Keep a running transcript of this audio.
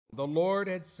the Lord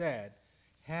had said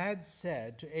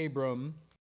to Abram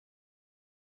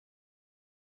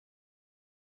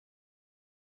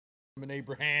and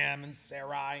Abraham and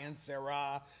Sarai and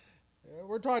Sarah.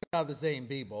 We're talking about the same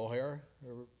people here,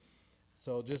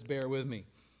 so just bear with me.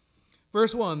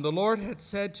 Verse 1, the Lord had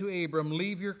said to Abram,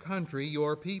 leave your country,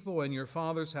 your people, and your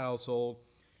father's household,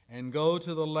 and go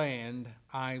to the land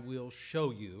I will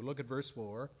show you. Look at verse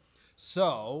 4.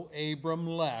 So Abram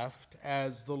left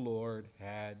as the Lord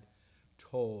had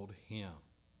told him.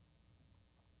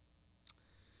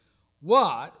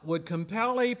 What would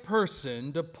compel a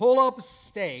person to pull up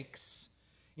stakes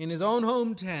in his own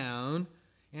hometown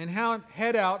and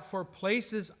head out for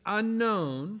places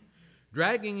unknown,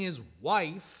 dragging his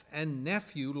wife and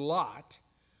nephew Lot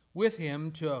with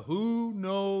him to who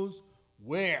knows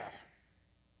where?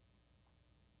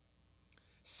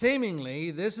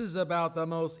 Seemingly, this is about the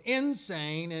most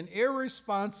insane and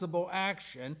irresponsible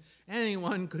action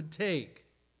anyone could take.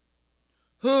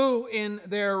 Who in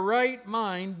their right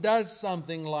mind does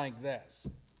something like this?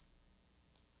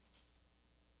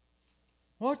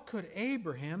 What could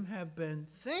Abraham have been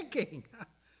thinking?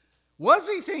 Was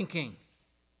he thinking?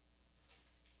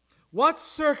 What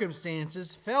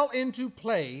circumstances fell into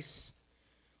place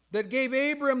that gave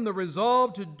Abram the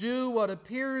resolve to do what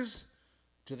appears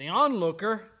to the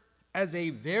onlooker as a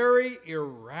very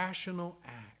irrational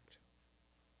act?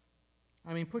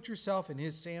 I mean, put yourself in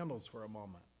his sandals for a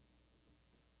moment.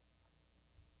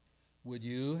 Would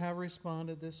you have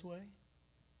responded this way?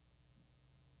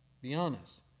 Be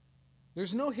honest.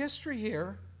 There's no history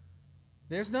here.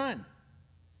 There's none.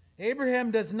 Abraham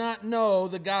does not know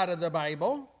the God of the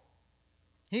Bible.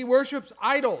 He worships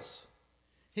idols.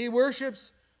 He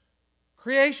worships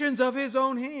creations of his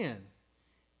own hand.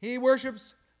 He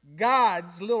worships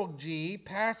gods, little g,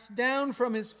 passed down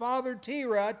from his father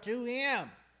Terah to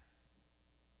him.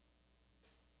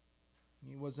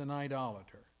 He was an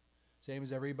idolater, same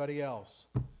as everybody else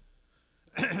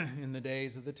in the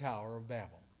days of the Tower of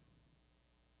Babel.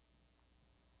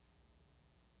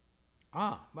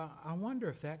 But I wonder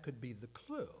if that could be the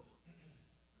clue.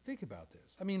 Think about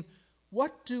this. I mean,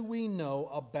 what do we know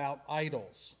about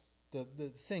idols, the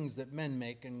things that men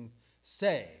make and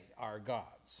say are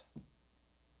gods?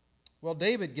 Well,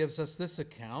 David gives us this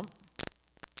account.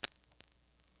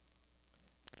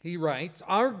 He writes,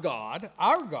 our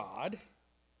God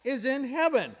is in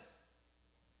heaven.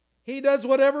 He does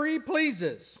whatever he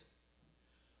pleases.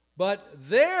 But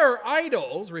their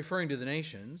idols, referring to the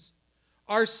nations,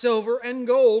 are silver and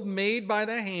gold made by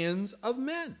the hands of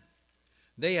men.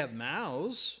 They have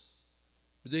mouths,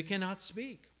 but they cannot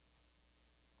speak.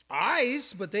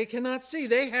 Eyes, but they cannot see.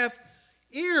 They have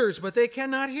ears, but they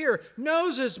cannot hear.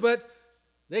 Noses, but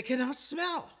they cannot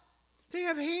smell. They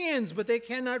have hands, but they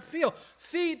cannot feel.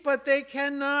 Feet, but they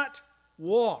cannot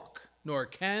walk. Nor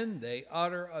can they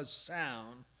utter a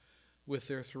sound with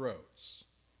their throats.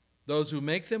 Those who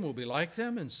make them will be like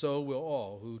them, and so will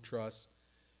all who trust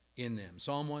in them.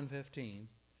 Psalm 115,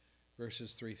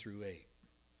 verses 3 through 8.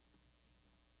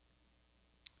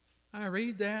 I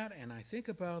read that and I think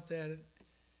about that.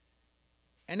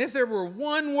 And if there were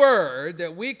one word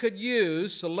that we could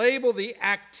use to label the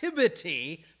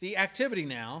activity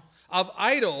now of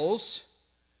idols,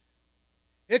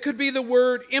 it could be the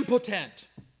word impotent.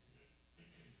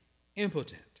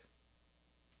 Impotent.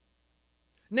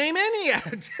 Name any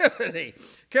activity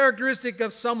characteristic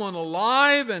of someone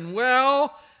alive and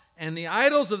well, and the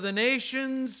idols of the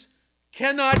nations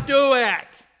cannot do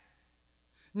it.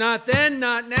 Not then,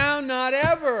 not now, not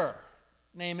ever.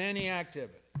 Name any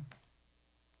activity.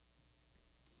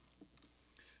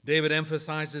 David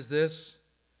emphasizes this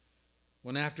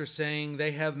when, after saying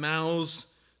they have mouths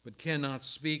but cannot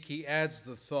speak, he adds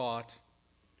the thought,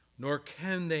 nor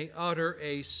can they utter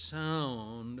a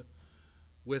sound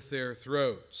with their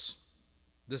throats.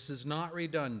 This is not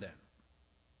redundant.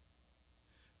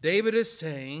 David is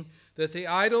saying that the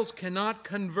idols cannot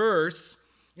converse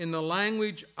in the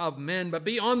language of men, but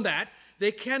beyond that,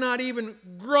 they cannot even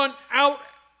grunt out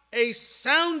a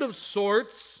sound of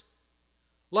sorts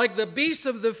like the beasts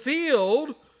of the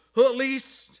field, who at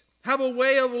least have a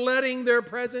way of letting their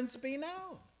presence be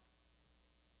known.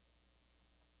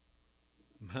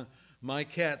 My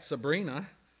cat Sabrina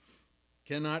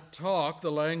cannot talk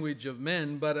the language of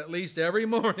men, but at least every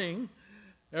morning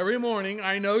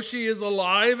I know she is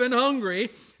alive and hungry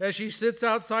as she sits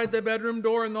outside the bedroom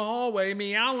door in the hallway,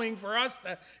 meowing for us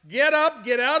to get up,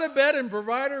 get out of bed, and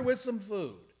provide her with some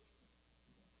food.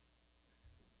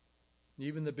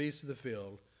 Even the beasts of the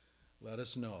field let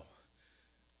us know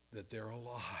that they're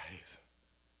alive.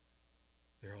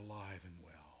 They're alive and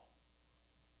well.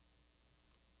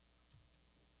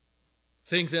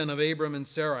 Think then of Abram and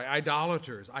Sarai,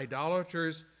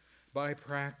 idolaters by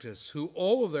practice, who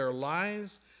all of their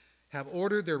lives have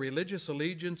ordered their religious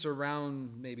allegiance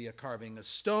around maybe a carving of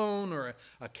stone or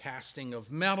a casting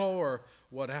of metal or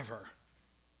whatever.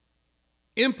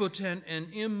 Impotent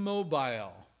and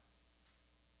immobile.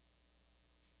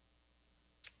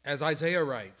 As Isaiah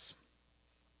writes,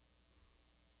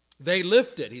 they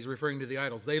lift it, he's referring to the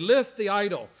idols, they lift the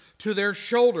idol to their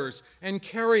shoulders and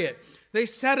carry it. They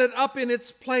set it up in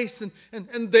its place and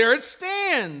there it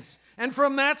stands. And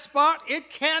from that spot it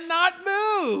cannot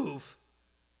move.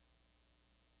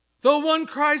 Though one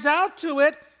cries out to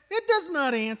it, it does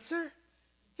not answer.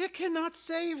 It cannot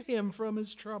save him from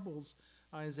his troubles.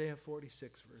 Isaiah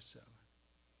 46, verse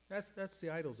 7. That's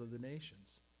the idols of the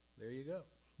nations. There you go.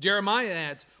 Jeremiah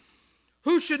adds,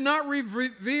 who should not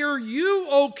revere you,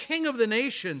 O King of the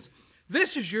nations?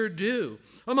 This is your due.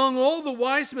 Among all the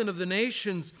wise men of the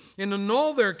nations and in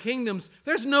all their kingdoms,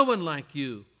 there's no one like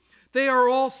you. They are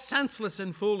all senseless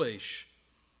and foolish.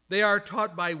 They are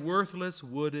taught by worthless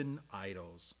wooden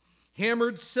idols.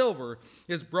 Hammered silver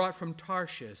is brought from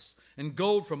Tarshish and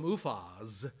gold from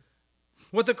Uphaz.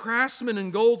 What the craftsman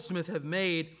and goldsmith have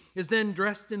made is then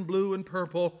dressed in blue and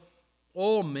purple,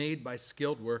 all made by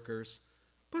skilled workers.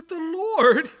 But the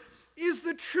Lord is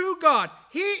the true God.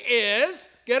 He is,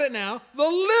 get it now, the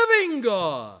living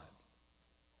God,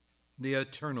 the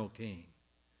eternal King.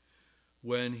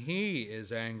 When he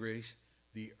is angry,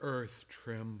 the earth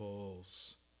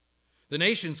trembles. The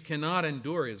nations cannot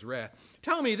endure his wrath.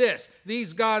 Tell me this,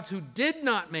 these gods who did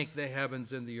not make the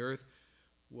heavens and the earth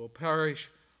will perish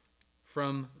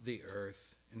from the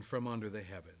earth and from under the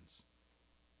heavens.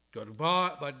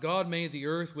 But God made the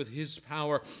earth with his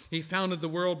power. He founded the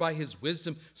world by his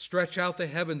wisdom, stretched out the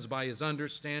heavens by his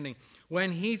understanding.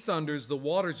 When he thunders, the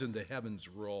waters in the heavens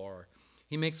roar.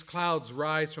 He makes clouds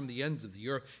rise from the ends of the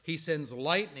earth. He sends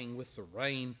lightning with the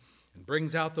rain and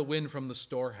brings out the wind from the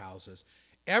storehouses.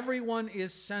 Everyone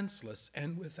is senseless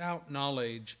and without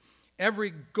knowledge.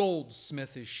 Every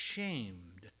goldsmith is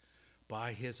shamed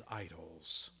by his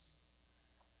idols.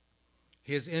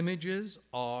 His images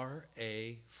are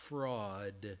a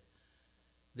fraud.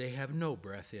 They have no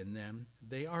breath in them.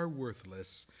 They are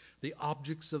worthless, the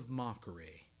objects of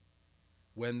mockery.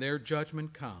 When their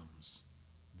judgment comes,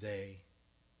 they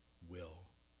will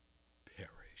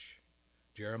perish.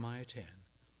 Jeremiah 10,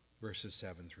 verses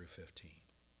 7 through 15.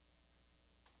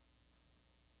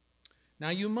 Now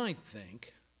you might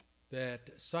think that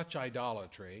such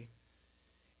idolatry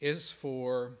is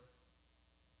for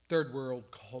third world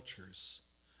cultures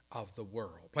of the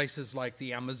world. Places like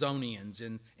the Amazonians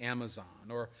in Amazon,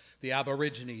 or the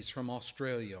Aborigines from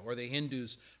Australia, or the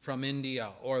Hindus from India,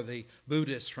 or the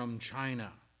Buddhists from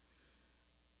China.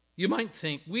 You might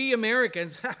think, we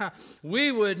Americans,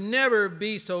 we would never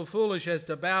be so foolish as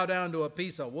to bow down to a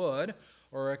piece of wood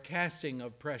or a casting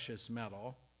of precious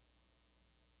metal.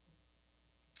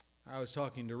 I was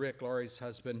talking to Rick, Laurie's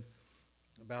husband,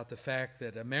 about the fact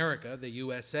that America, the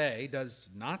USA, does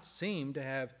not seem to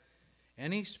have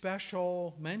any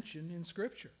special mention in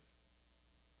Scripture.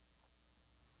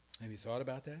 Have you thought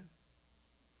about that?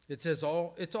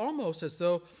 It's almost as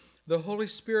though the Holy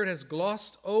Spirit has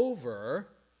glossed over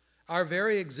our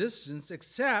very existence,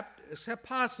 except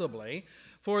possibly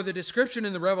for the description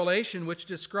in the Revelation which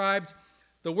describes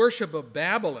the worship of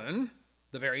Babylon,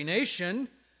 the very nation,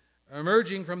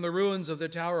 emerging from the ruins of the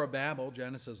Tower of Babel,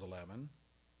 Genesis 11.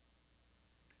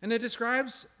 And it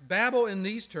describes Babel in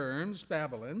these terms,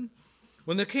 Babylon,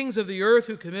 when the kings of the earth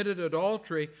who committed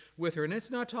adultery with her, and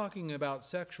it's not talking about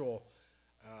sexual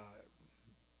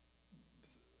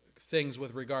things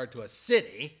with regard to a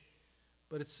city,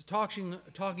 but it's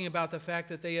talking about the fact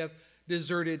that they have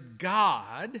deserted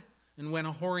God and went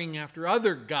a-whoring after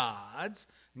other gods,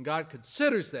 and God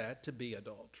considers that to be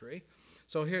adultery.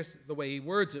 So here's the way he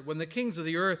words it. When the kings of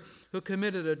the earth who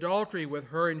committed adultery with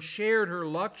her and shared her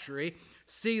luxury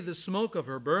see the smoke of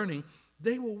her burning,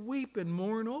 they will weep and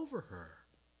mourn over her.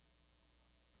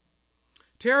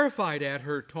 Terrified at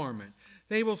her torment,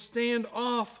 they will stand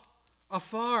off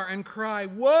afar and cry,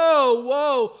 woe,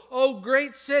 woe, O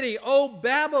great city, O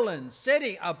Babylon,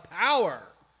 city of power.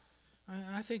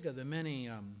 I think of the many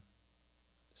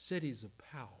cities of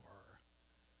power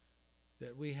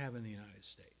that we have in the United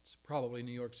States. Probably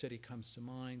New York City comes to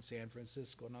mind, San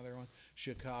Francisco, another one,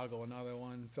 Chicago, another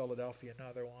one, Philadelphia,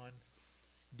 another one.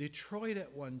 Detroit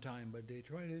at one time, but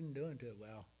Detroit isn't doing too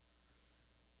well.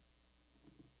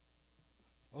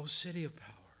 Oh, city of power.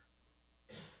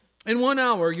 In 1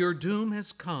 hour your doom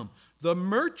has come. The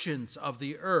merchants of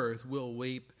the earth will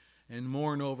weep and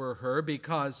mourn over her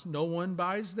because no one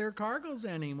buys their cargoes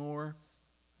anymore.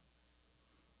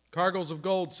 Cargoes of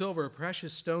gold, silver,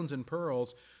 precious stones and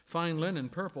pearls, fine linen,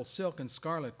 purple, silk, and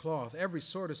scarlet cloth, every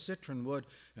sort of citron wood,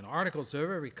 and articles of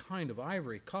every kind of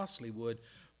ivory, costly wood,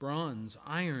 bronze,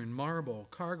 iron, marble,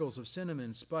 cargoes of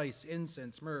cinnamon, spice,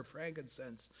 incense, myrrh,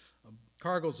 frankincense,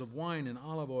 cargoes of wine and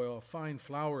olive oil, fine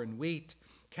flour and wheat,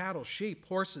 cattle, sheep,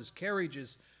 horses,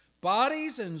 carriages,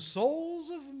 bodies and souls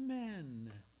of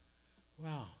men.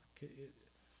 Wow.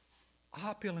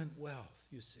 Opulent wealth,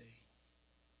 you see.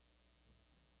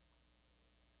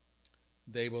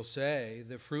 They will say,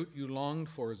 the fruit you longed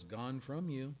for is gone from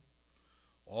you.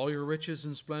 All your riches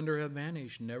and splendor have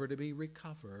vanished, never to be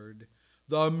recovered.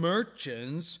 The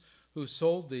merchants who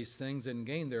sold these things and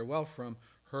gained their wealth from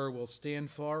her will stand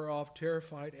far off,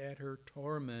 terrified at her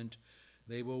torment.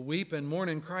 They will weep and mourn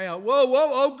and cry out, woe, woe,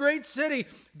 O great city,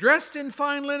 dressed in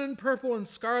fine linen, purple and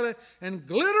scarlet, and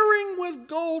glittering with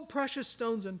gold, precious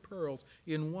stones and pearls.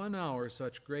 In 1 hour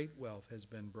such great wealth has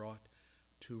been brought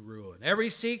to ruin. Every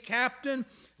sea captain,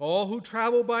 all who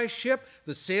travel by ship,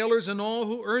 the sailors and all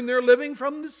who earn their living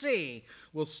from the sea,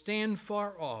 will stand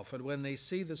far off, and when they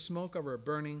see the smoke of her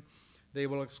burning, they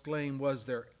will exclaim, was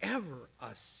there ever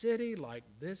a city like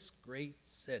this great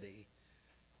city?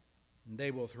 And they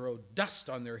will throw dust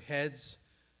on their heads,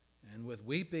 and with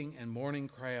weeping and mourning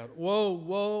cry out, woe,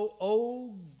 woe,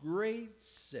 O great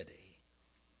city,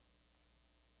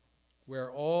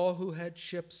 where all who had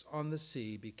ships on the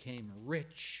sea became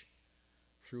rich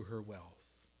through her wealth.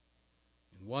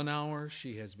 In 1 hour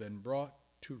she has been brought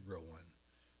to ruin.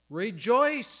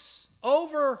 Rejoice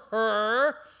over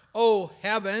her, O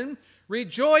heaven.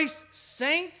 Rejoice,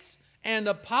 saints and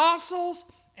apostles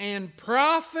and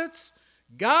prophets.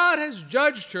 God has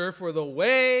judged her for the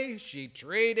way she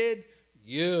treated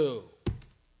you.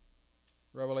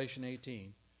 Revelation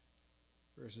 18,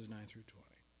 verses 9 through 20.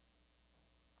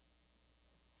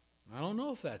 I don't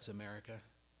know if that's America,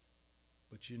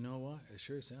 but you know what? It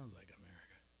sure sounds like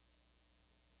America.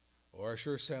 Or it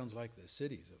sure sounds like the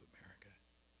cities of America.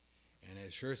 And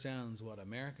it sure sounds what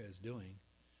America is doing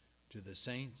to the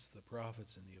saints, the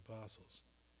prophets, and the apostles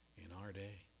in our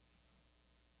day.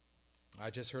 I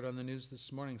just heard on the news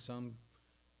this morning some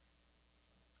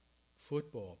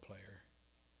football player,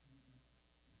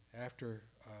 after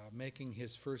making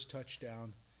his first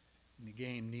touchdown in the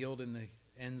game, kneeled in the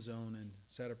end zone and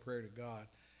said a prayer to God,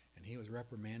 and he was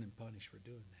reprimanded and punished for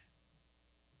doing that.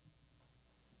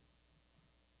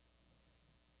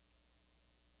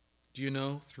 Do you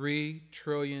know $3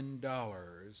 trillion,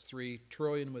 3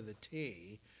 trillion with a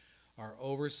T, are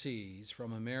overseas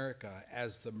from America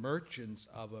as the merchants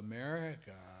of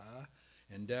America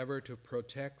endeavor to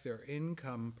protect their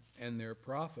income and their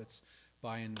profits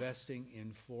by investing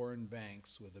in foreign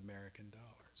banks with American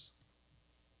dollars.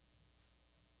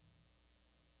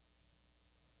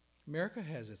 America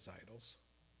has its idols.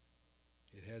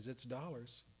 It has its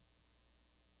dollars.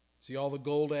 See all the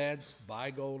gold ads?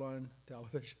 Buy gold on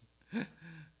television.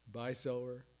 Buy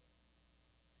silver.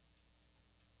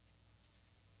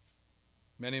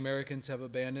 Many Americans have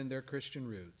abandoned their Christian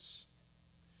roots.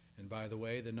 And by the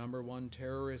way, the number one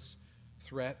terrorist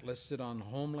threat listed on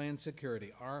Homeland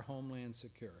Security, our Homeland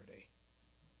Security,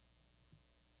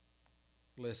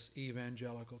 lists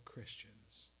evangelical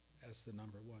Christians as the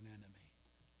number one enemy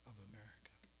of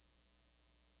America.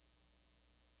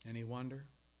 Any wonder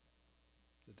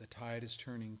that the tide is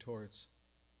turning towards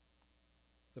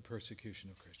the persecution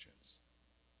of Christians?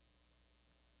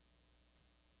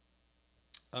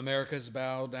 America's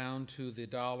bowed down to the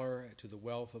dollar, to the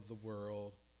wealth of the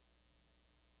world.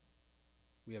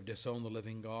 We have disowned the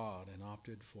living God and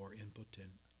opted for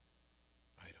impotent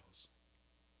idols.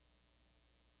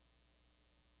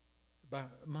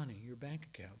 Money, your bank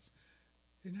accounts,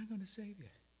 they're not going to save you.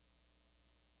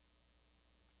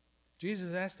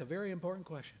 Jesus asked a very important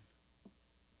question.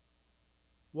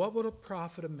 What would it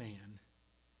profit a man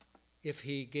if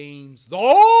he gains the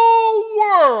whole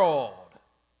world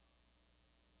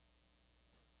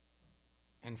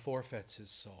and forfeits his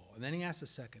soul? And then he asked a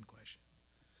second question.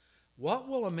 What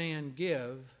will a man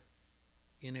give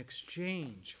in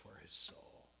exchange for his soul?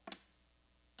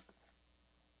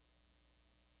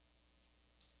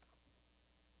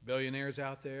 Billionaires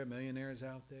out there, millionaires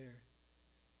out there,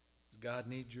 does God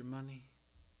need your money?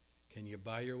 Can you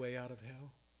buy your way out of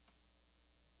hell?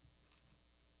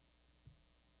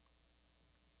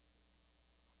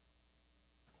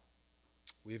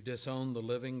 We've disowned the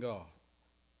living God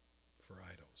for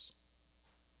idols.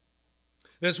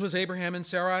 This was Abraham and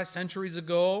Sarai centuries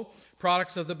ago,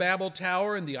 products of the Babel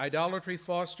Tower and the idolatry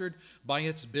fostered by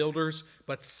its builders.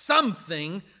 But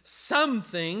something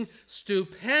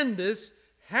stupendous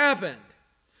happened.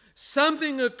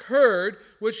 Something occurred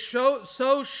which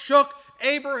so shook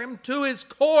Abraham to his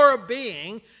core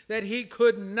being that he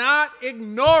could not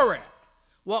ignore it.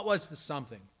 What was the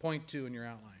something? Point 2 in your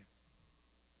outline.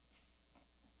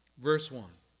 Verse 1,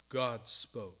 God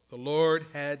spoke. The Lord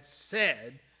had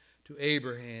said to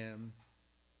Abraham,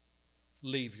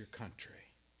 leave your country.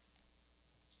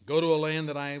 Go to a land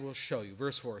that I will show you.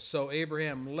 Verse 4, so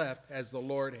Abraham left as the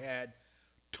Lord had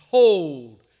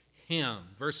told him.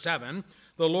 Verse 7,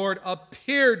 the Lord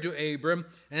appeared to Abram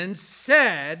and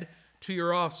said, to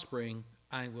your offspring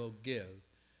I will give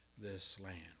this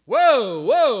land. Whoa,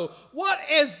 whoa, what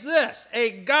is this? A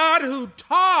God who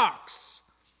talks,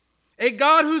 a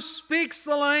God who speaks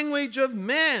the language of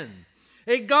men,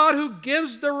 a God who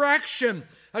gives direction,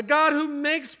 a God who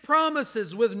makes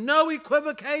promises with no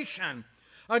equivocation,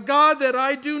 a God that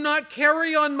I do not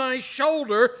carry on my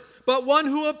shoulder, but one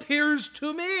who appears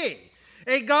to me,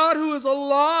 a God who is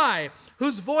alive,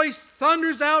 whose voice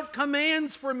thunders out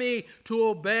commands for me to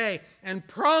obey and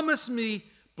promise me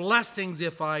blessings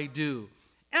if I do.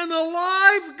 An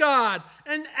alive God,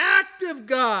 an active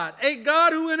God, a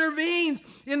God who intervenes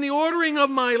in the ordering of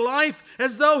my life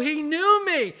as though he knew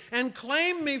me and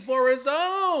claimed me for his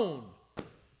own.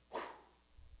 Whew.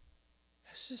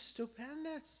 This is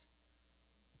stupendous.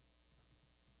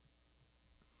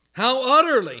 How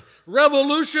utterly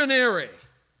revolutionary.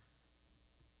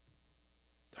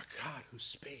 The God who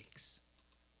speaks.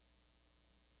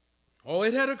 Oh,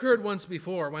 it had occurred once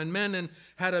before when men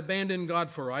had abandoned God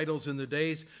for idols in the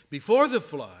days before the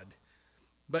flood.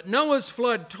 But Noah's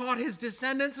flood taught his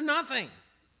descendants nothing.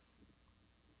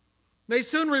 They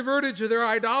soon reverted to their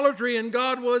idolatry, and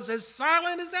God was as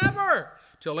silent as ever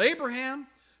till Abraham,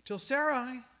 till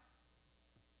Sarai.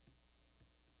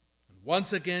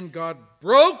 Once again, God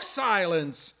broke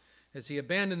silence as he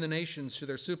abandoned the nations to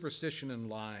their superstition and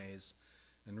lies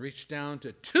and reached down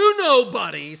to two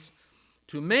nobodies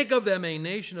to make of them a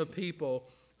nation of people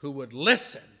who would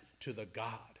listen to the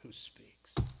God who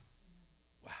speaks.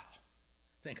 Wow.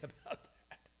 Think about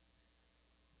that.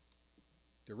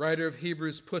 The writer of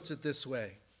Hebrews puts it this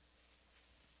way.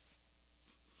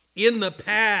 In the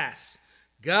past,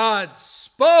 God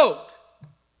spoke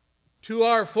to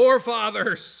our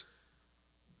forefathers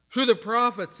through the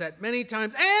prophets at many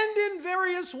times and in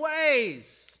various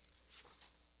ways.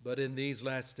 But in these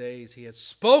last days, he has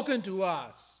spoken to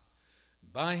us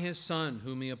by his Son,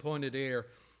 whom he appointed heir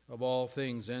of all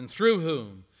things, and through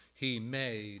whom he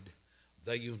made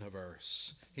the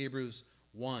universe. Hebrews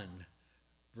 1,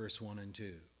 verse 1 and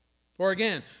 2. Or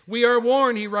again, we are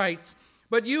warned, he writes,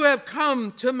 but you have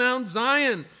come to Mount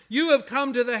Zion. You have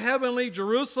come to the heavenly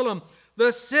Jerusalem,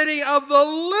 the city of the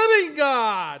living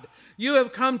God. You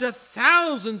have come to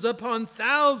thousands upon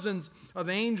thousands of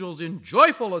angels in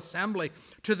joyful assembly,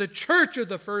 to the church of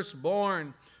the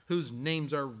firstborn, whose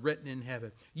names are written in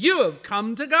heaven. You have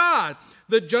come to God,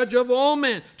 the judge of all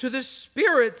men, to the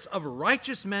spirits of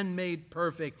righteous men made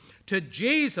perfect, to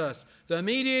Jesus, the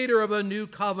mediator of a new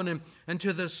covenant, and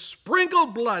to the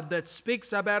sprinkled blood that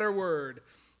speaks a better word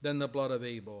than the blood of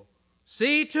Abel.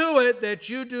 See to it that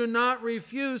you do not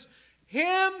refuse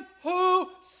him who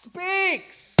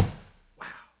speaks. Wow.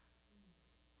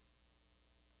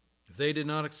 If they did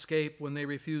not escape when they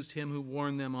refused him who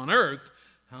warned them on earth,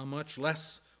 how much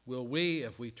less will we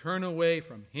if we turn away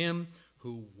from him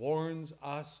who warns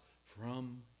us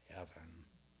from heaven?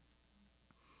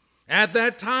 At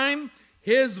that time,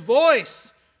 his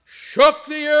voice shook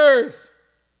the earth.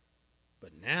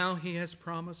 But now he has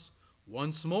promised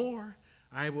once more,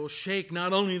 I will shake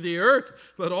not only the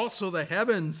earth, but also the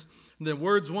heavens. The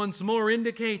words once more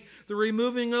indicate the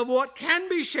removing of what can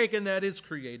be shaken, that is,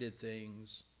 created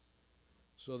things,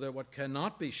 so that what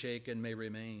cannot be shaken may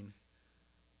remain.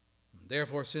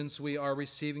 Therefore, since we are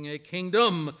receiving a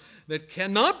kingdom that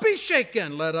cannot be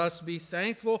shaken, let us be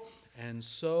thankful and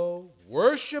so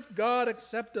worship God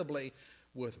acceptably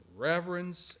with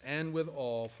reverence and with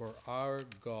awe, for our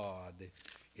God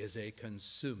is a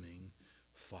consuming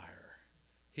fire.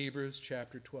 Hebrews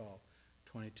chapter 12,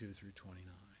 22 through 29.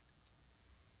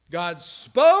 God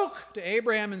spoke to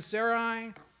Abraham and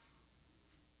Sarai,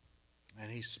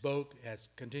 and he has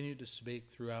continued to speak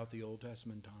throughout the Old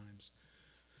Testament times.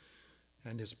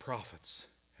 And his prophets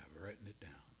have written it down.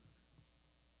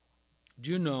 Do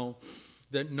you know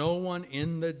that no one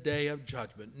in the day of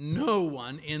judgment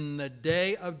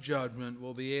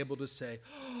will be able to say,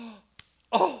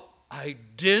 oh, I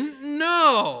didn't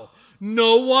know.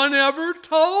 No one ever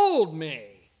told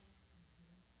me.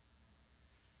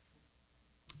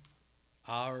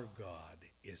 Our God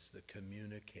is the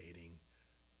communicating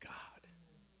God.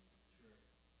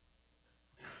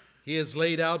 He has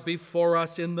laid out before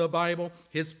us in the Bible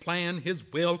his plan, his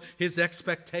will, his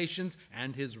expectations,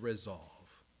 and his resolve.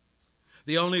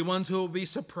 The only ones who will be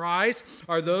surprised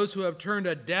are those who have turned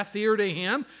a deaf ear to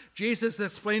him. Jesus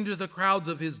explained to the crowds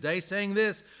of his day, saying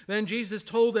this, then Jesus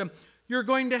told them, you're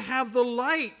going to have the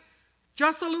light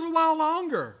just a little while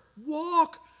longer.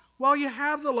 Walk while you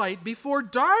have the light before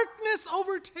darkness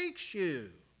overtakes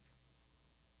you.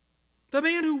 The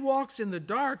man who walks in the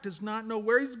dark does not know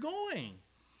where he's going.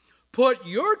 Put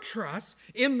your trust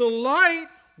in the light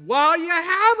while you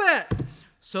have it,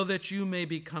 so that you may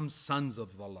become sons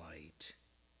of the light.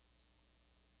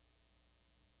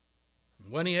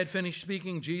 When he had finished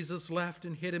speaking, Jesus left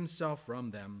and hid himself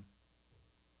from them.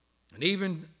 And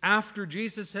even after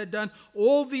Jesus had done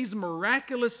all these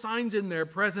miraculous signs in their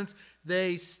presence,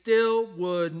 they still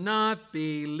would not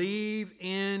believe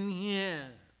in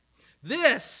him.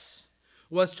 This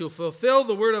was to fulfill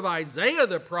the word of Isaiah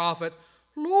the prophet,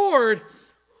 Lord,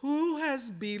 who has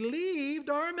believed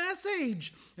our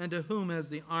message? And to whom has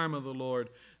the arm of the Lord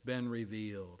been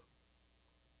revealed?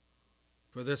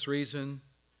 For this reason,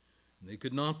 they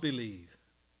could not believe,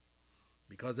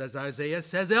 because as Isaiah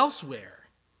says elsewhere,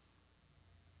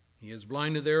 he has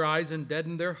blinded their eyes and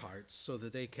deadened their hearts, so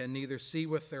that they can neither see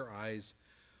with their eyes,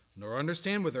 nor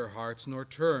understand with their hearts, nor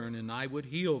turn, and I would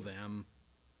heal them.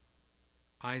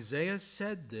 Isaiah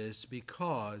said this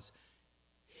because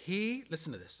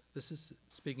listen to this. This is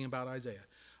speaking about Isaiah.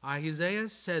 Isaiah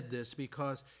said this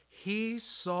because he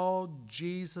saw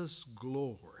Jesus'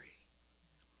 glory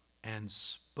and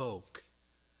spoke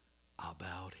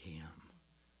about him.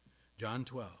 John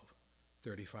 12,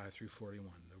 35 through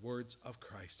 41. The words of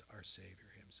Christ, our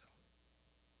Savior himself.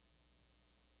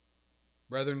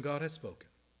 Brethren, God has spoken.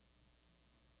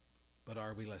 But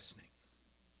are we listening?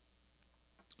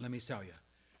 Let me tell you,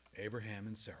 Abraham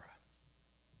and Sarah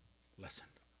listened.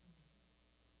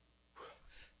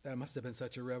 That must have been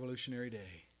such a revolutionary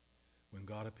day when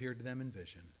God appeared to them in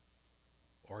vision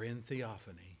or in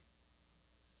theophany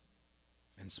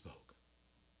and spoke.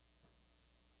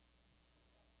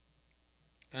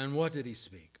 And what did he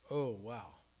speak? Oh, wow.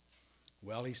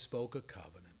 Well, he spoke a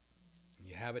covenant.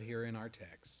 You have it here in our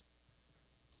text.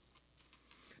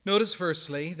 Notice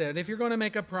firstly that if you're going to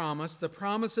make a promise, the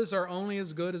promises are only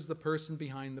as good as the person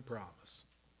behind the promise.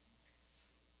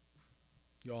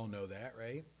 You all know that,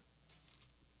 right?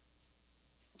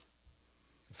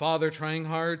 A father trying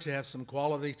hard to have some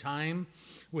quality time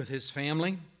with his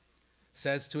family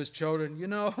says to his children, you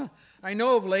know, I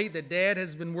know of late that Dad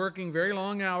has been working very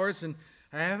long hours and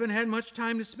I haven't had much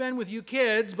time to spend with you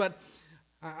kids, but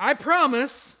I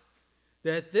promise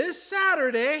that this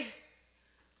Saturday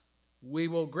we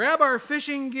will grab our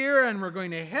fishing gear and we're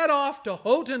going to head off to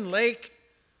Houghton Lake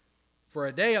for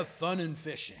a day of fun and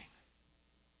fishing.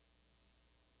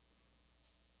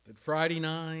 But Friday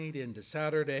night into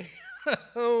Saturday,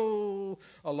 a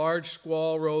large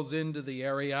squall rolls into the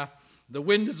area. The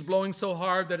wind is blowing so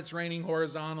hard that it's raining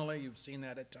horizontally. You've seen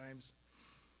that at times.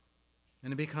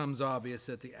 And it becomes obvious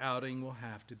that the outing will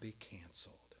have to be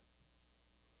canceled.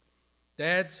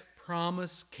 Dad's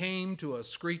promise came to a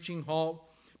screeching halt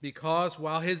because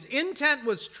while his intent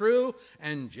was true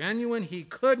and genuine, he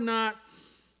could not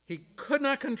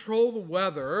control the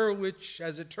weather, which,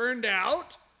 as it turned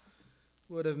out,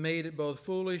 would have made it both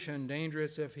foolish and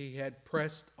dangerous if he had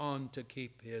pressed on to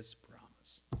keep his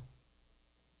promise.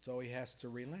 So he has to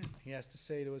relent. He has to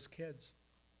say to his kids,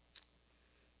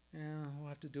 yeah, we'll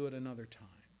have to do it another time.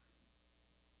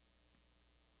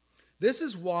 This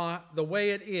is the way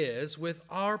it is with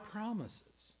our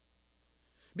promises.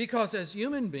 Because as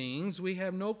human beings, we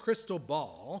have no crystal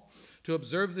ball to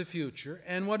observe the future,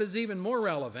 and what is even more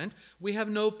relevant, we have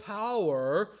no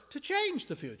power to change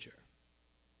the future.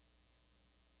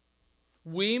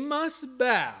 We must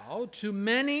bow to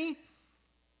many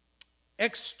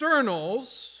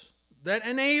externals that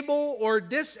enable or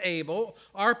disable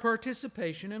our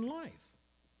participation in life.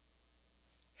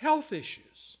 Health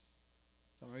issues.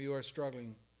 Some of you are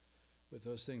struggling with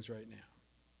those things right now.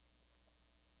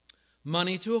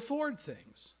 Money to afford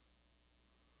things.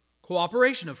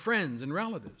 Cooperation of friends and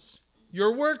relatives.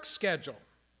 Your work schedule.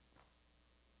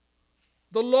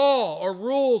 The law or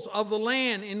rules of the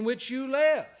land in which you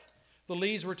live. The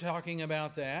Lees were talking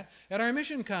about that at our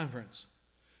mission conference.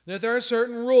 That there are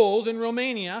certain rules in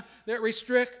Romania that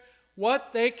restrict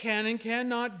what they can and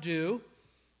cannot do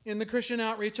in the Christian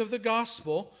outreach of the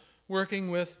gospel,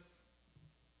 working with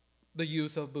the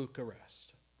youth of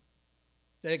Bucharest.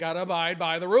 They got to abide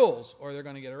by the rules or they're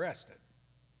going to get arrested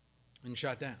and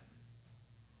shut down.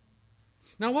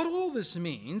 Now, what all this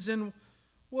means and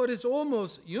what is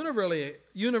almost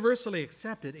universally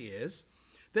accepted is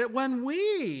that when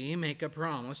we make a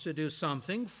promise to do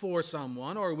something for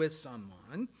someone or with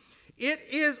someone, it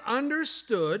is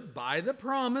understood by the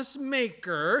promise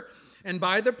maker and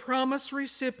by the promise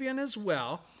recipient as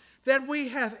well that we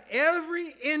have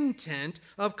every intent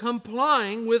of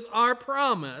complying with our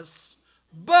promise,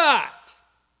 but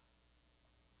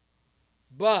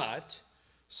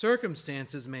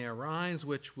circumstances may arise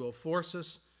which will force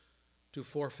us to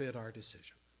forfeit our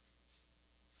decision.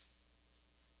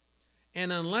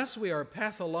 And unless we are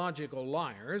pathological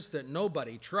liars that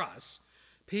nobody trusts,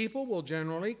 people will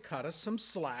generally cut us some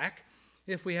slack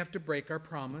if we have to break our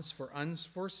promise for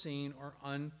unforeseen or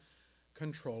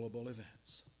uncontrollable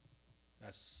events.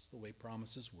 That's the way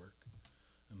promises work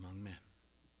among men.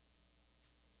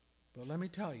 But let me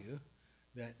tell you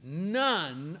that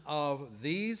none of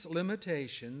these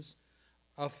limitations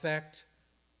affect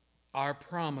our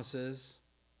promises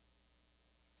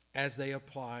as they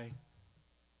apply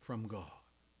from God.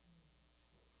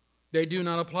 They do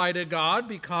not apply to God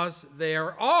because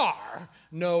there are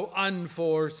no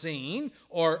unforeseen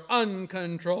or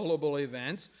uncontrollable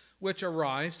events which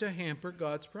arise to hamper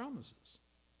God's promises.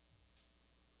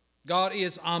 God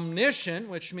is omniscient,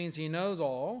 which means he knows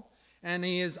all, and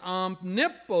he is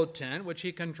omnipotent, which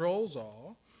he controls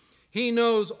all. He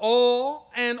knows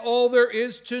all and all there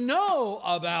is to know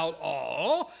about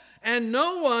all, and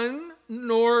no one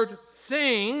nor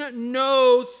thing,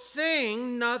 no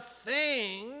thing,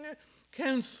 nothing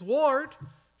can thwart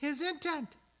his intent.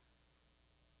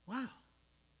 Wow.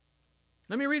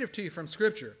 Let me read it to you from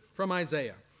Scripture, from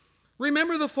Isaiah.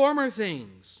 Remember the former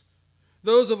things,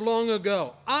 those of long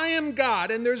ago. I am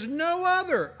God, and there's no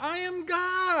other. I am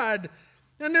God,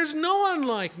 and there's no one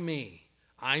like me.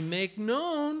 I make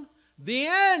known the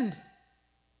end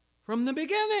from the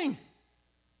beginning.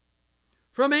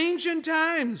 From ancient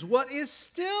times, what is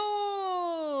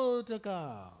still to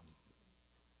come.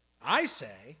 I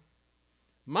say,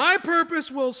 my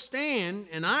purpose will stand,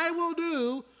 and I will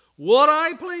do what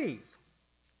I please.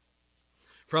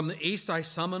 From the east I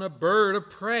summon a bird of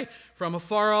prey, from a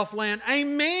far-off land, a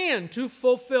man to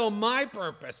fulfill my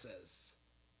purposes.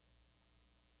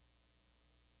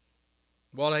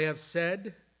 What I have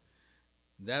said,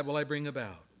 that will I bring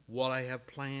about. What I have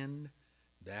planned,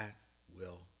 that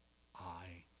will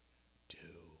I do.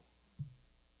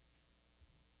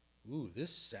 Ooh,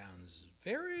 this sounds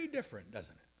very different,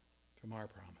 doesn't it, from our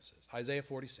promises. Isaiah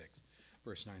 46,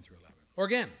 verse 9 through 11. Or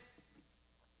again,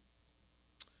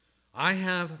 I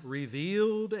have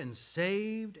revealed and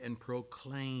saved and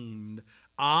proclaimed.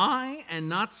 I, and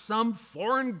not some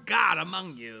foreign god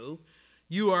among you.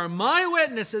 You are my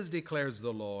witnesses, declares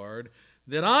the Lord,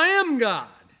 that I am God.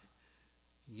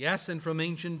 Yes, and from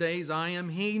ancient days I am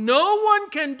he. No one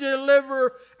can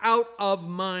deliver out of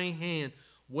my hand.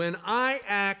 When I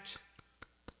act,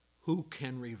 who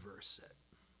can reverse it?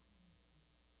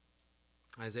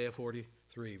 Isaiah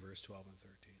 43, verse 12 and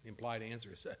 13. The implied answer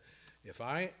is, if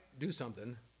I do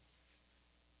something,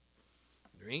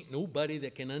 there ain't nobody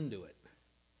that can undo it.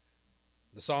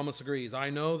 The psalmist agrees, I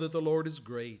know that the Lord is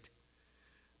great,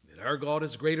 that our God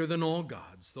is greater than all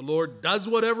gods. The Lord does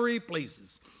whatever he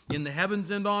pleases, in the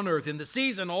heavens and on earth, in the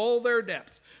seas and all their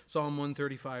depths. Psalm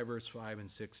 135, verse 5 and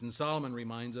 6. And Solomon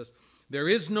reminds us, there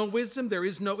is no wisdom, there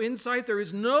is no insight, there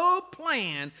is no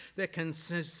plan that can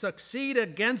succeed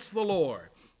against the Lord.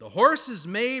 The horse is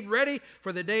made ready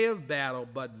for the day of battle,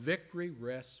 but victory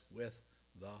rests with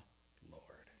the Lord.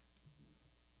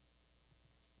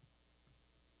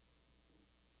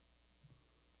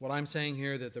 What I'm saying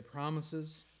here, that the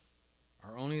promises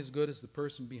are only as good as the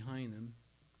person behind them.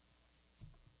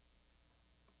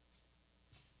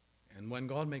 And when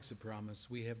God makes a promise,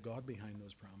 we have God behind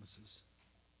those promises,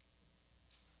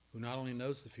 who not only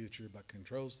knows the future, but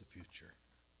controls the future.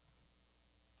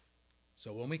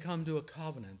 So when we come to a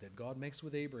covenant that God makes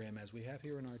with Abraham, as we have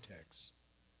here in our text,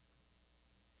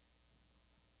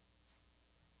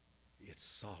 it's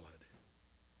solid.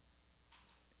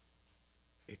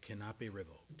 It cannot be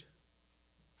revoked.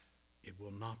 It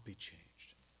will not be changed.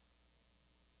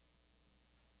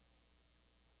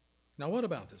 Now, what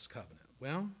about this covenant?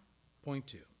 Well, point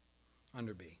 2,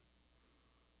 under B.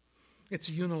 It's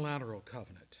a unilateral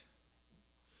covenant.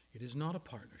 It is not a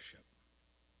partnership.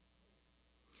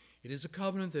 It is a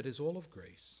covenant that is all of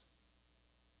grace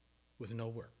with no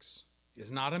works. It is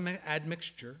not an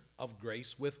admixture of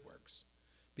grace with works,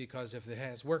 because if it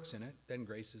has works in it, then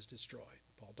grace is destroyed.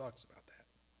 Paul talks about that.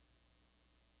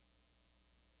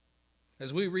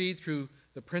 As we read through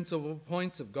the principal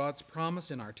points of God's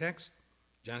promise in our text,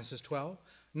 Genesis 12,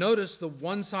 notice the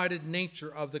one-sided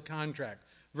nature of the contract.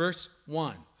 Verse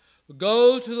 1,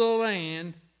 go to the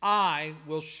land I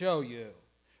will show you.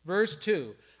 Verse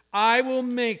 2, I will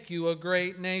make you a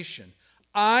great nation.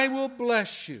 I will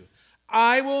bless you.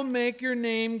 I will make your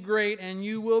name great, and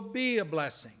you will be a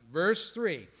blessing. Verse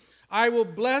 3, I will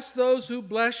bless those who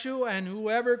bless you, and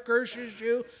whoever curses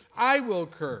you, I will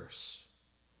curse.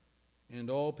 And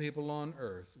all people on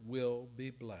earth will be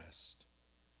blessed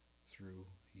through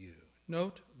you.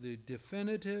 Note the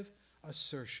definitive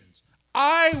assertions.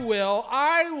 I will,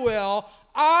 I will,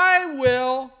 I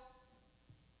will.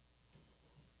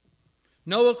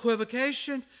 No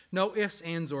equivocation, no ifs,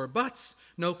 ands, or buts,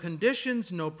 no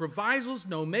conditions, no provisos,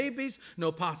 no maybes,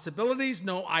 no possibilities,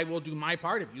 no I will do my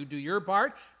part if you do your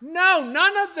part. No,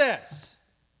 none of this.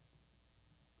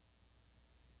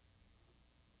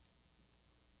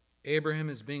 Abraham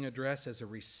is being addressed as a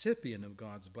recipient of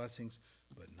God's blessings,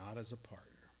 but not as a partner.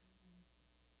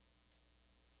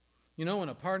 You know, in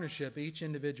a partnership, each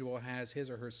individual has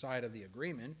his or her side of the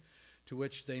agreement to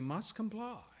which they must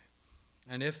comply.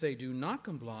 And if they do not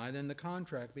comply, then the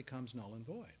contract becomes null and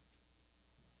void.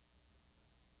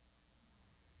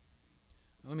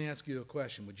 Let me ask you a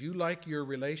question. Would you like your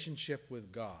relationship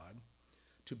with God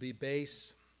to be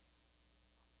based,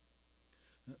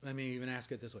 let me even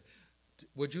ask it this way.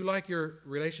 Would you like your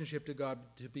relationship to God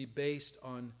to be based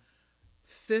on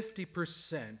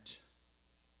 50%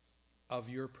 of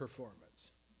your performance?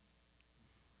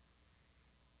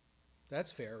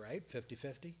 That's fair, right?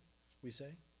 50-50, we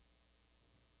say.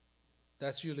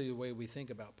 That's usually the way we think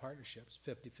about partnerships,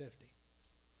 50-50.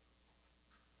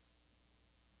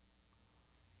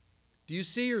 Do you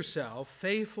see yourself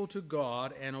faithful to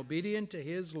God and obedient to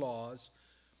His laws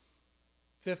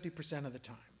 50% of the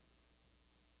time?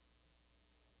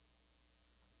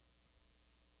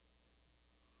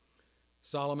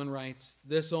 Solomon writes,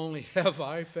 "This only have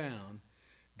I found.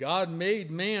 God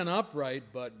made man upright,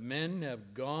 but men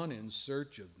have gone in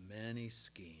search of many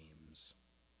schemes."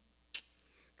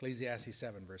 Ecclesiastes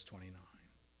 7, verse 29.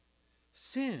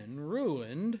 Sin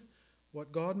ruined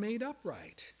what God made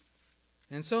upright.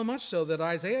 And so much so that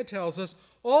Isaiah tells us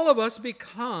all of us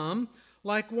become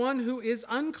like one who is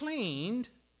unclean.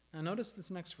 Now notice this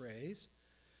next phrase.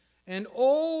 And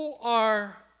all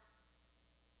our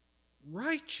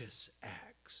righteous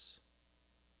acts,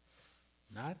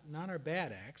 not our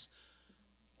bad acts,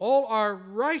 all our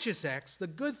righteous acts, the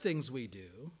good things we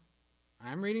do,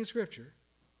 I'm reading Scripture,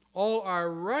 all our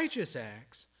righteous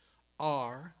acts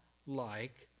are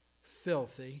like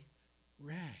filthy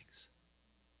rags.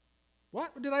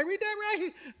 What? Did I read that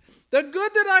right? The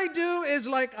good that I do is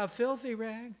like a filthy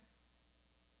rag.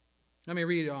 Let me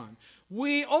read on.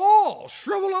 We all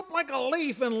shrivel up like a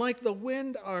leaf, and like the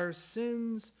wind our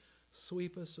sins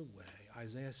sweep us away.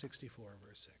 Isaiah 64,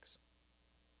 verse 6.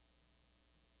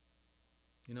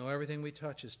 You know, everything we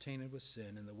touch is tainted with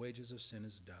sin, and the wages of sin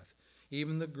is death.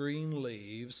 Even the green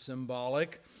leaves,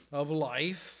 symbolic of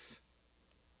life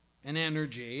and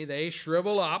energy, they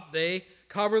shrivel up. They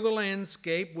cover the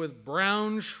landscape with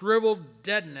brown, shriveled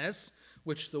deadness,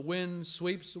 which the wind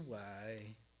sweeps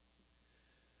away.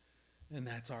 And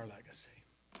that's our legacy.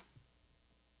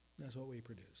 That's what we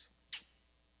produce.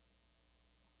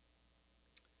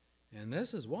 And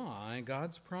this is why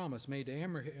God's promise made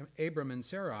to Abram and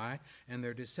Sarai and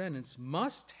their descendants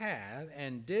must have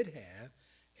and did have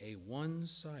a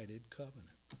one-sided covenant.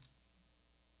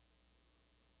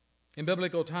 In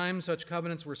biblical times, such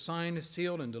covenants were signed,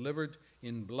 sealed, and delivered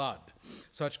in blood.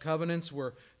 Such covenants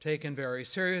were taken very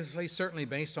seriously, certainly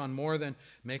based on more than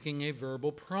making a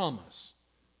verbal promise.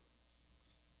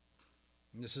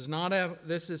 This is not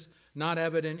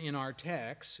evident in our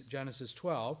text, Genesis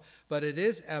 12, but it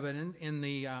is evident in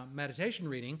the meditation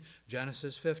reading,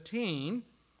 Genesis 15,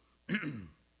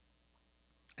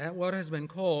 at what has been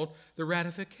called the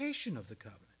ratification of the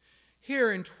covenant.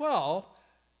 Here in 12,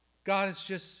 God is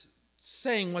just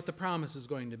saying what the promise is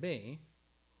going to be.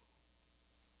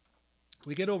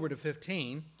 We get over to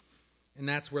 15, and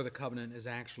that's where the covenant is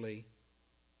actually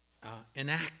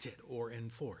enacted or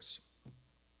enforced.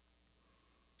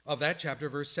 Of that chapter,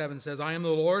 verse 7 says, I am the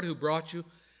Lord who brought you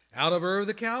out of Ur of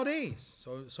the Chaldees.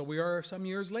 So we are some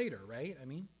years later, right?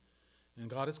 And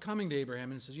God is coming to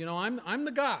Abraham and says, you know, I'm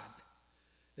the God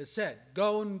that said,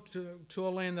 go to a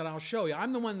land that I'll show you.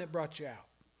 I'm the one that brought you out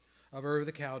of Ur of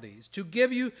the Chaldees to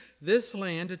give you this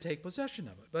land to take possession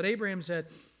of it. But Abraham said,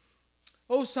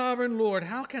 O sovereign Lord,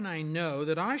 how can I know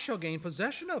that I shall gain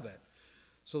possession of it?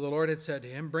 So the Lord had said to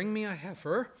him, bring me a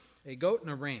heifer, a goat, and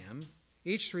a ram,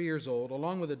 each 3 years old,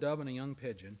 along with a dove and a young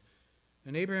pigeon.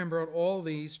 And Abraham brought all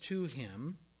these to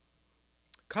him,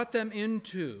 cut them in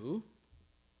two,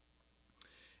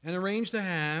 and arranged the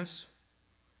halves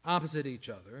opposite each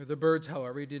other. The birds,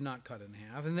 however, he did not cut in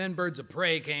half. And then birds of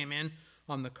prey came in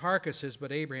on the carcasses,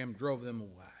 but Abraham drove them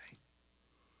away.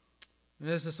 And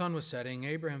as the sun was setting,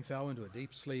 Abraham fell into a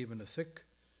deep sleep, and a thick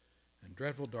and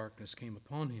dreadful darkness came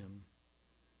upon him.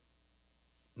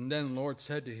 And then the Lord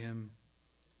said to him,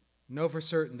 know for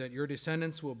certain that your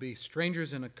descendants will be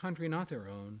strangers in a country not their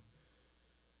own,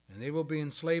 and they will be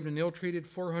enslaved and ill-treated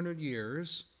 400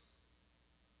 years.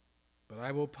 But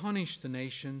I will punish the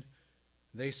nation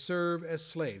they serve as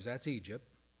slaves, that's Egypt,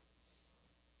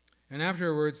 and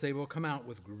afterwards they will come out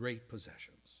with great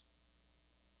possessions.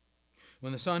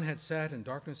 When the sun had set and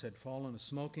darkness had fallen, a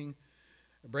smoking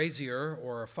brazier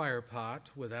or a fire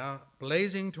pot with a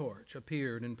blazing torch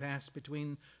appeared and passed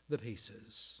between the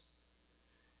pieces.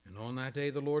 And on that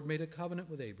day the Lord made a covenant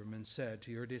with Abram and said,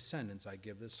 to your descendants I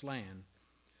give this land,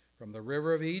 from the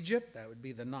river of Egypt, that would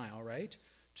be the Nile, right,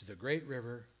 to the great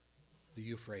river, the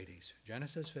Euphrates.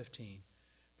 Genesis 15,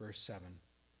 verse 7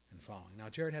 and following. Now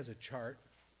Jared has a chart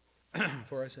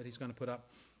for us that he's going to put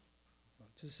up.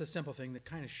 Just a simple thing to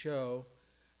kind of show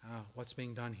what's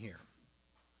being done here.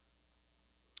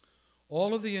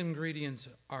 All of the ingredients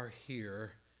are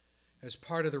here as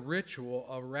part of the ritual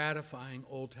of ratifying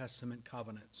Old Testament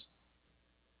covenants.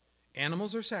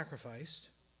 Animals are sacrificed.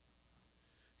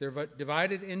 They're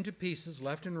divided into pieces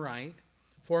left and right,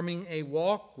 forming a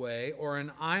walkway or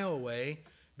an aisleway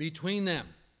between them.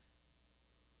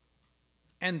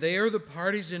 And there the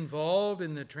parties involved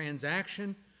in the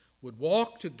transaction would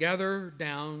walk together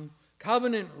down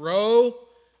Covenant Row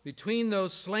between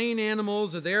those slain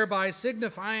animals, thereby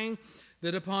signifying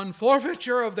that upon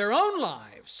forfeiture of their own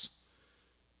lives,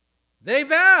 they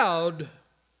vowed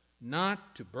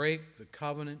not to break the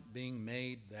covenant being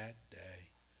made that day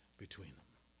between them.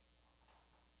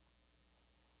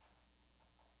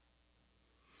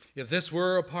 If this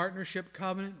were a partnership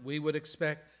covenant, we would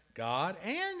expect God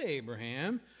and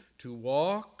Abraham to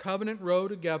walk Covenant Row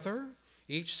together,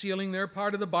 each sealing their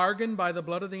part of the bargain by the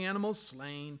blood of the animals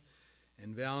slain,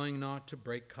 and vowing not to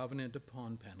break covenant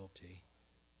upon penalty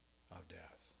of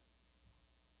death.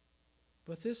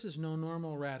 But this is no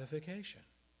normal ratification.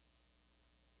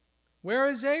 Where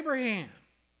is Abraham?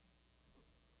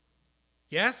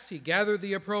 Yes, he gathered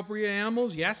the appropriate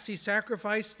animals. Yes, he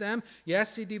sacrificed them.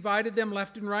 Yes, he divided them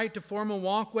left and right to form a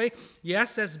walkway.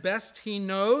 Yes, as best he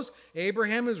knows,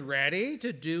 Abraham is ready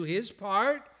to do his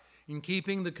part in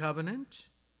keeping the covenant.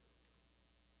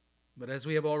 But as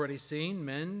we have already seen,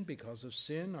 men, because of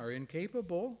sin, are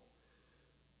incapable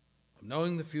of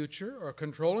knowing the future or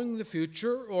controlling the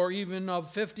future or even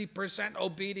of 50%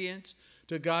 obedience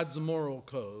to God's moral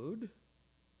code.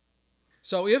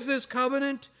 So if this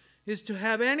covenant is to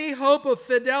have any hope of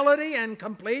fidelity and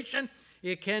completion,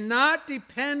 it cannot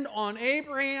depend on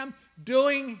Abraham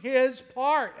doing his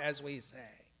part, as we say.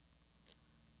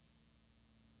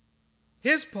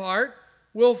 His part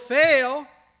will fail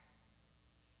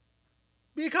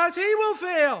because he will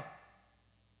fail.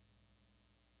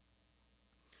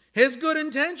 His good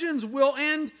intentions will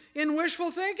end in wishful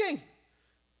thinking.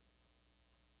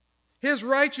 His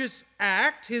righteous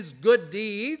act, his good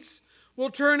deeds, will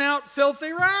turn out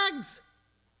filthy rags.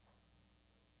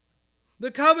 The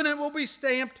covenant will be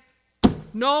stamped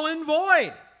null and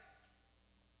void.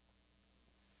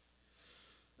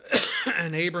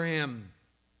 And Abraham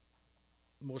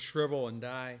will shrivel and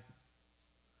die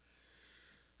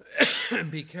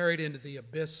and be carried into the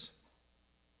abyss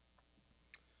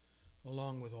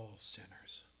along with all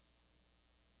sinners.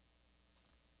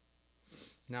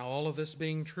 Now, all of this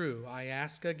being true, I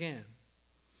ask again,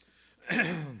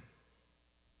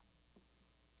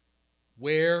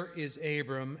 where is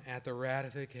Abram at the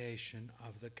ratification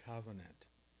of the covenant?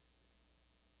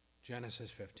 Genesis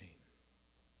 15.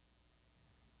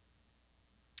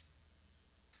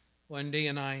 Wendy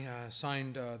and I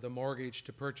signed the mortgage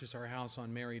to purchase our house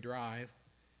on Mary Drive.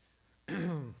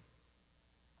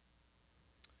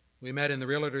 We met in the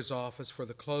realtor's office for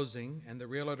the closing, and the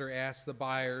realtor asked the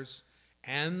buyers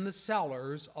and the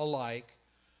sellers alike,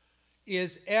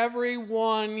 "Is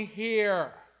everyone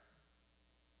here?"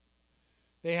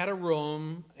 They had a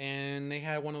room, and they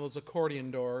had one of those accordion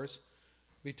doors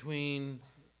between,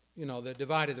 that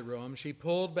divided the room. She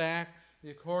pulled back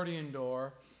the accordion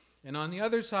door, and on the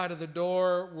other side of the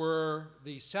door were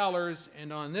the sellers,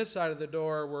 and on this side of the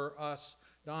door were us,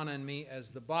 Donna and me,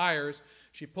 as the buyers.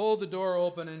 She pulled the door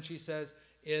open, and she says,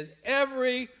 "Is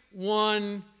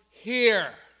everyone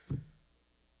here?"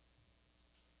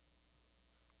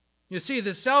 You see,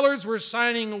 the sellers were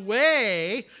signing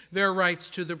away their rights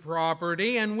to the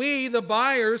property, and we, the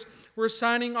buyers, were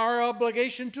signing our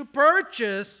obligation to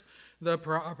purchase the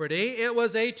property. It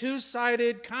was a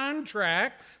two-sided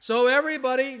contract, so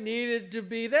everybody needed to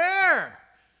be there.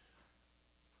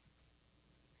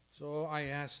 So I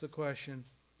asked the question,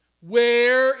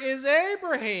 Where is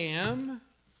Abraham?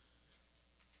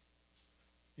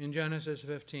 In Genesis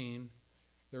 15,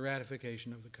 the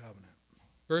ratification of the covenant.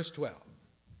 Verse 12,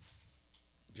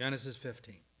 Genesis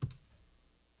 15.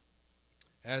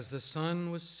 As the sun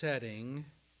was setting,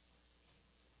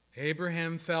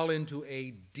 Abraham fell into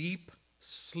a deep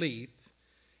sleep,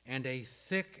 and a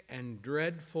thick and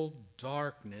dreadful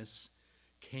darkness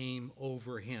came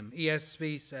over him.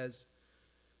 ESV says,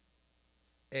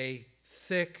 a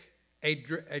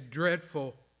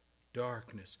dreadful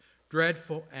darkness.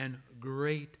 Dreadful and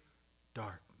great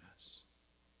darkness.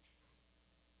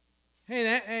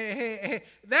 Hey,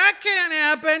 that can't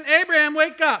happen. Abraham,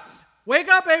 wake up. Wake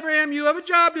up, Abraham. You have a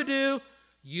job to do.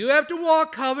 You have to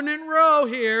walk Covenant Row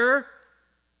here.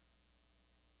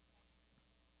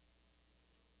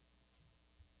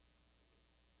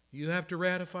 You have to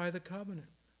ratify the covenant.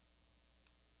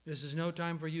 This is no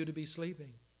time for you to be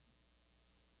sleeping.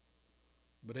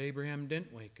 But Abraham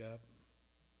didn't wake up.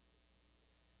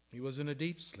 He was in a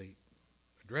deep sleep,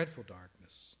 a dreadful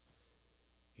darkness.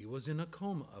 He was in a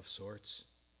coma of sorts.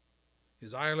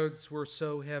 His eyelids were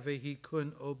so heavy he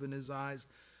couldn't open his eyes,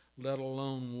 let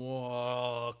alone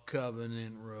walk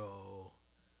Covenant Row.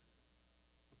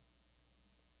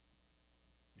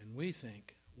 And we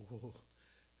think, whoa,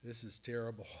 this is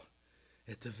terrible.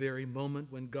 At the very moment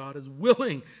when God is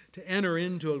willing to enter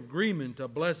into agreement to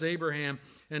bless Abraham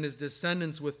and his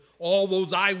descendants with all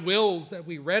those I wills that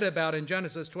we read about in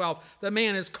Genesis 12, the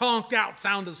man is conked out,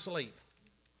 sound asleep.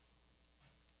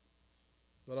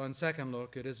 But on second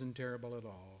look, it isn't terrible at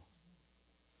all.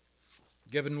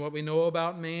 Given what we know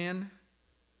about man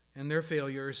and their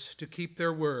failures to keep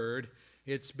their word,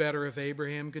 it's better if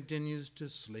Abraham continues to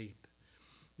sleep.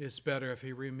 It's better if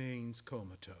he remains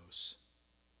comatose.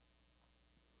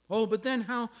 Oh, but then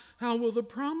how will the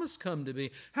promise come to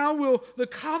be? How will the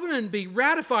covenant be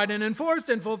ratified and enforced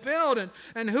and fulfilled?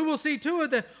 And who will see to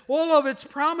it that all of its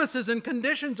promises and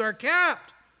conditions are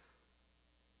kept?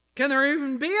 Can there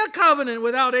even be a covenant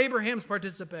without Abraham's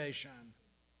participation?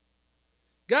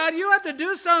 God, you have to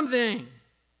do something.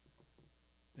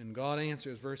 And God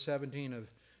answers, verse 17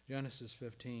 of Genesis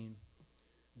 15.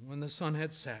 When the sun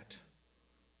had set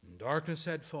and darkness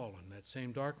had fallen, that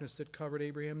same darkness that covered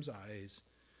Abraham's eyes,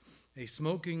 a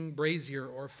smoking brazier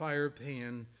or fire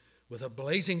pan with a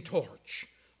blazing torch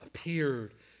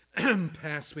appeared and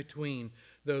passed between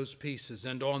those pieces.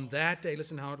 And on that day,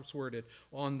 listen how it's worded,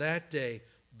 on that day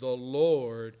the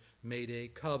Lord made a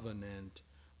covenant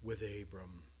with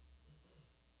Abram.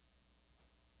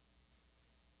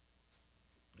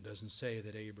 It doesn't say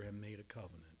that Abraham made a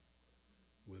covenant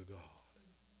with God.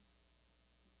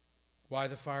 Why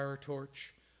the fire or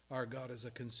torch? Our God is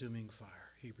a consuming fire.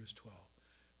 Hebrews 12.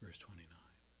 Verse 29.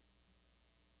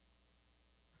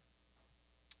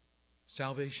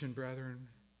 Salvation, brethren,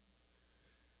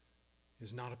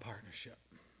 is not a partnership.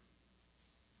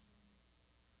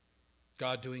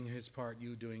 God doing his part,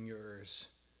 you doing yours.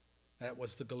 That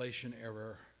was the Galatian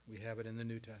error. We have it in the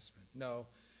New Testament. No,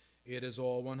 it is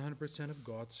all 100% of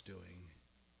God's doing.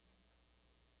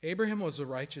 Abraham was a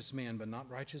righteous man, but not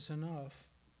righteous enough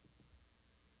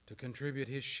to contribute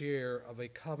his share of a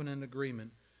covenant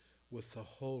agreement with the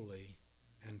holy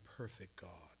and perfect God.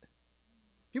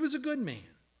 He was a good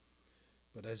man,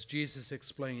 but as Jesus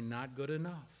explained, not good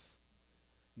enough.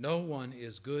 No one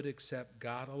is good except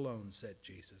God alone, said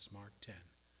Jesus, Mark 10,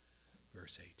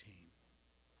 verse 18.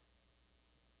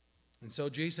 And so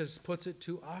Jesus puts it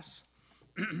to us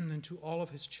and to all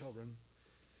of his children,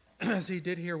 as he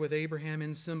did here with Abraham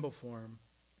in symbol form.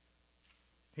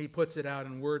 He puts it out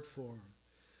in word form.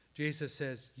 Jesus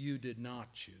says, you did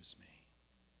not choose me.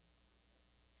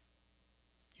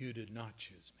 You did not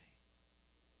choose me,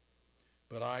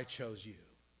 but I chose you.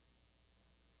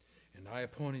 And I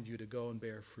appointed you to go and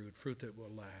bear fruit, fruit that will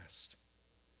last.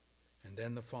 And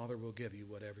then the Father will give you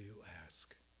whatever you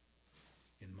ask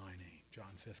in my name.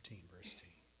 John 15, verse 10.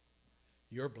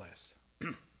 You're blessed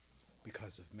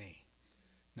because of me,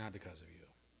 not because of you.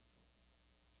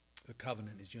 The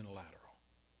covenant is unilateral.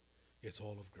 It's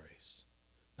all of grace.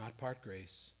 Not part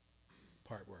grace,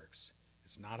 part works.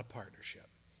 It's not a partnership.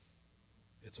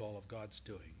 It's all of God's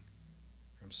doing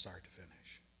from start to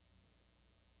finish.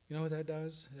 You know what that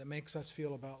does? That makes us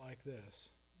feel about like this.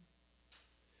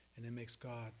 And it makes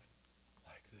God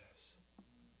like this.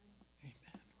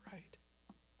 Amen. Right?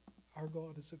 Our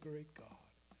God is a great God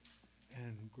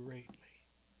and greatly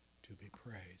to be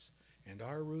praised. And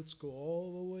our roots go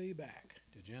all the way back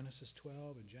to Genesis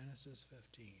 12 and Genesis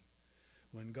 15.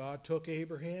 When God took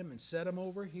Abraham and set him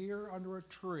over here under a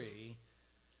tree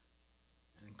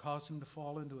and caused him to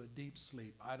fall into a deep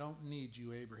sleep. I don't need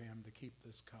you, Abraham, to keep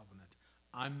this covenant.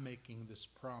 I'm making this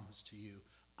promise to you.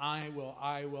 I will,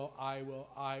 I will, I will,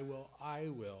 I will, I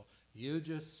will. You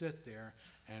just sit there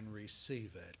and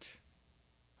receive it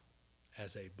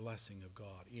as a blessing of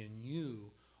God. In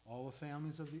you, all the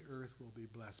families of the earth will be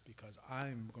blessed because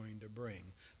I'm going to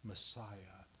bring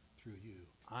Messiah through you.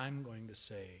 I'm going to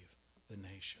save the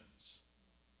nations.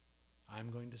 I'm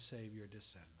going to save your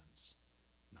descendants,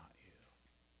 not you.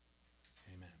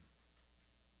 Amen.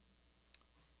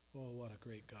 Oh, what a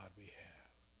great God we have.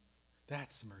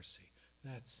 That's mercy.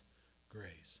 That's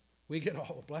grace. We get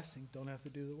all the blessings, don't have to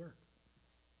do the work.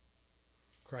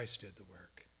 Christ did the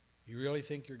work. You really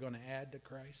think you're going to add to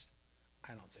Christ?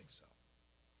 I don't think so.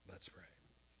 Let's pray.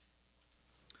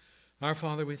 Our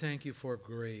Father, we thank you for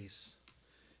grace.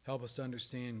 Help us to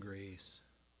understand grace.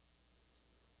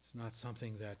 It's not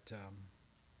something that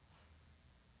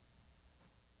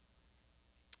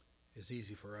is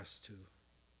easy for us to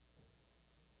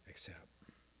accept.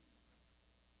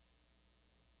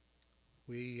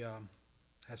 We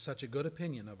have such a good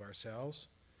opinion of ourselves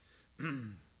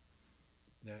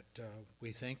that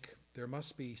we think there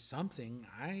must be something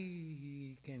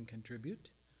I can contribute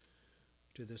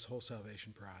to this whole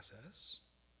salvation process.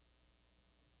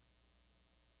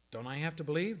 Don't I have to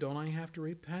believe? Don't I have to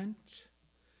repent?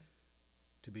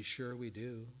 To be sure we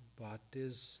do. But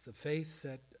is the faith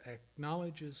that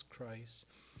acknowledges Christ,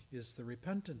 is the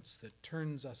repentance that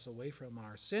turns us away from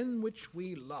our sin which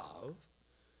we love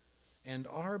and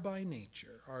are by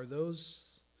nature, are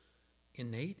those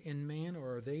innate in man,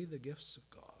 or are they the gifts of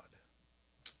God?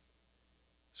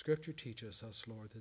 Scripture teaches us, Lord, that